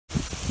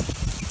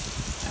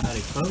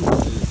Howdy folks,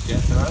 this is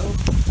Jethro.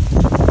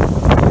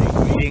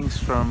 Greetings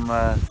from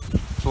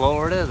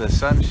Florida, the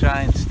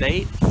Sunshine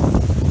State.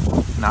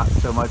 Not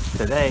so much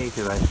today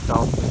because I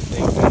felt this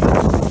big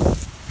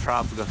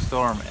tropical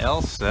storm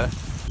Elsa.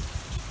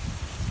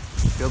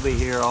 She'll be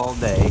here all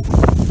day.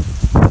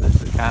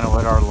 This is kind of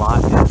what our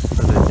lot is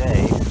for the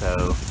day.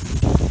 So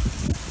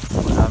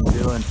what I'm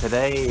doing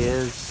today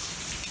is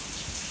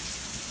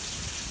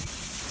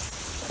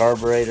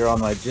carburetor on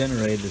my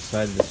generator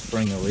decided to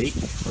spring a leak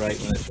right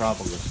when the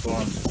tropical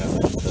storm's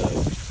coming. So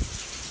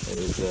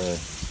there's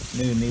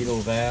a new needle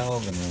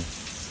valve and a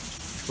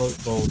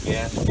float bowl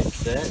gasket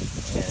set,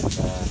 and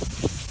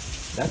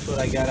that's what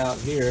I got out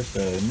here.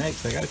 So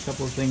next I got a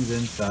couple of things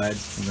inside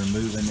to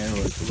remove in there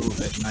where it's a little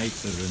bit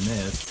nicer than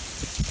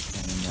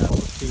this, and we'll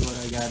see what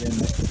I got in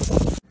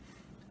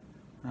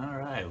there.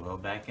 Alright, well,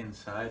 back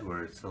inside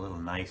where it's a little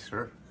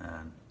nicer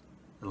and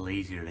a little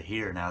easier to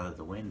hear now that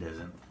the wind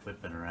isn't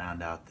whipping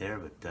around out there.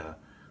 But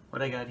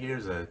what I got here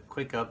is a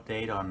quick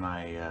update on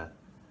my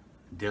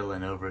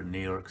Dylan over at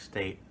New York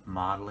State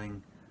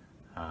Modeling.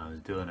 I was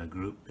doing a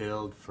group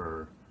build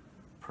for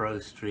Pro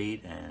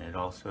Street, and it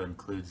also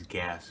includes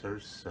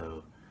gassers,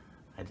 so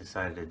I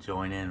decided to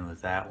join in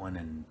with that one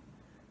and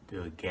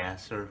do a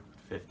gasser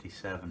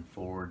 57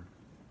 Ford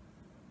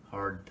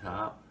hard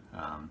top.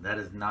 That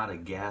is not a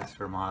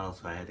gasser model,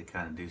 so I had to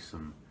kind of do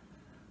some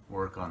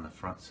work on the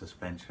front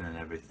suspension and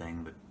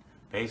everything, but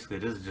basically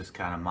this is just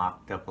kind of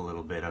mocked up a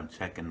little bit. I'm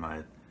checking my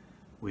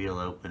wheel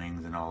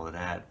openings and all of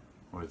that,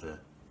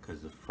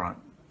 because the front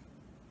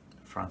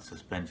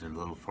suspension is a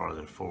little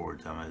farther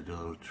forward, so I'm going to do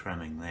a little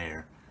trimming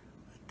there.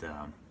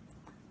 But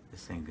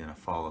this thing's going to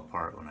fall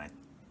apart when I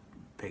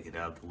pick it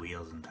up. The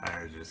wheels and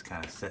tires are just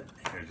kind of sitting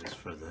there just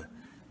for the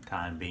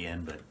time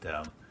being,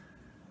 but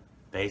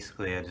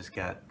basically I just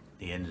got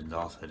the engines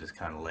also just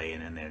kind of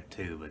laying in there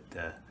too,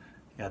 but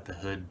got the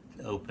hood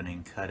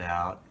opening cut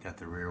out, got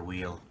the rear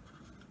wheel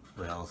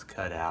wells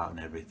cut out and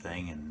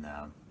everything, and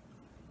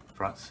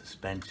front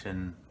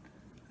suspension,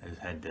 I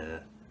just had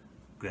to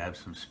grab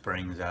some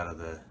springs out of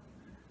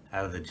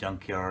the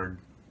junkyard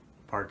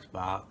parts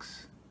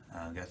box.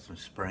 Got some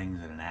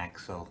springs and an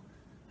axle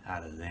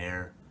out of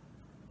there,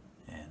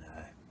 and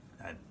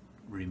I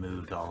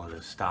removed all of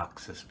the stock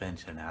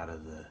suspension out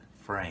of the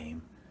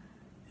frame,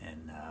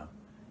 and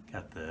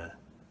got the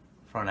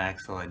front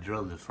axle. I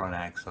drilled the front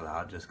axle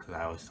out just because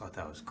I always thought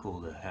that was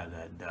cool to have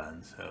that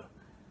done, so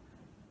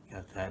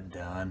got that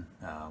done.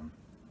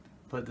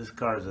 But this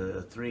car is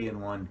a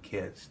 3-in-1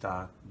 kit,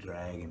 stock,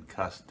 drag, and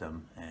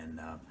custom,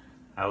 and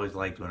I always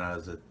liked when I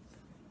was a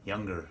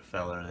younger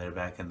fella there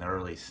back in the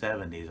early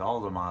 70s, all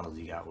the models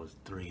you got was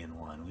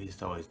 3-in-1. We used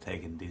to always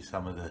take and do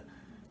some of the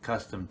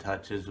custom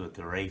touches with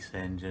the race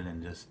engine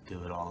and just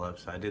do it all up.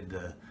 So I did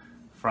the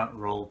front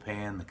roll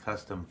pan, the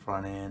custom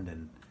front end,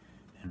 and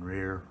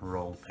rear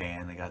roll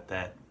pan. I got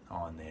that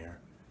on there,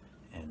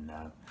 and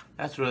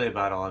that's really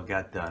about all I've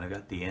got done. I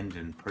got the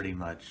engine pretty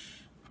much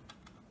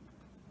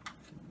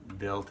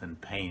built and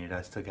painted.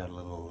 I still got a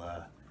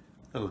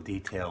little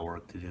detail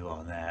work to do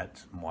on that,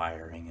 some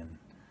wiring and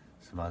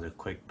some other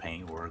quick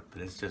paint work,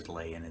 but it's just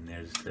laying in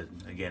there just to,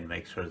 again,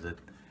 make sure that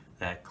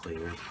that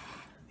clears.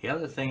 The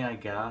other thing I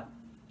got,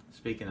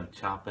 speaking of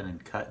chopping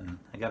and cutting,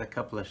 I got a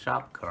couple of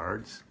shop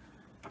cards.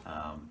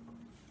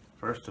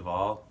 First of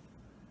all,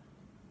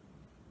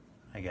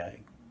 I got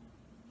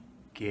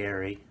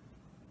Gary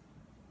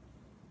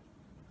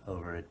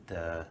over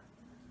at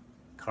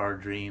Car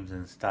Dreams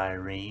and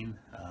Styrene.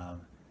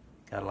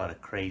 Got a lot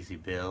of crazy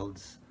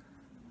builds,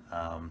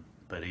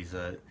 but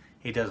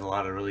he does a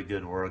lot of really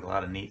good work, a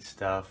lot of neat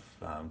stuff,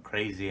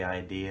 crazy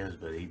ideas,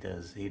 but he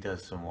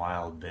does some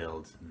wild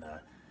builds, and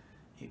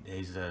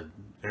he's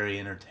very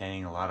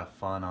entertaining, a lot of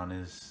fun on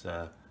his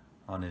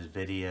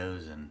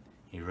videos, and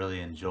he really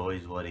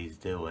enjoys what he's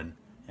doing,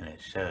 and it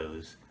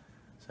shows.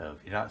 So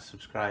if you're not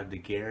subscribed to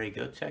Gary,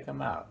 go check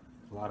him out.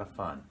 It's a lot of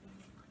fun.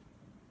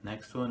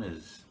 Next one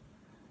is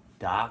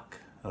Doc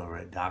over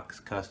at Doc's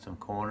Custom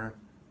Corner.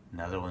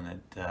 Another one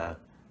that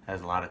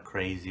has a lot of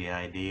crazy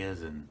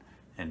ideas and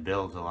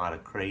builds a lot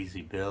of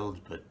crazy builds,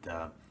 but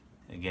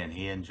again,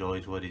 he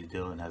enjoys what he's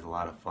doing, has a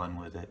lot of fun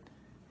with it,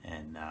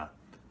 and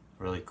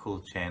really cool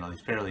channel. He's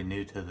fairly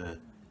new to the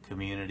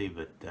community,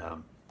 but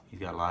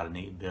he's got a lot of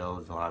neat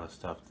builds, a lot of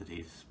stuff that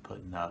he's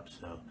putting up.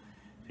 So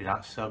if you're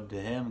not subbed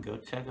to him, go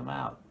check him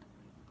out.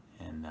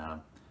 And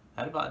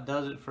that about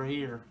does it for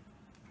here.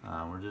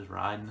 We're just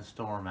riding the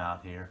storm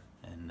out here,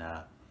 and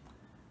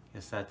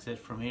guess that's it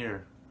from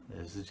here.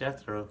 This is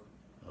Jethro,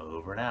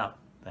 over and out.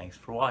 Thanks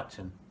for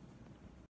watching.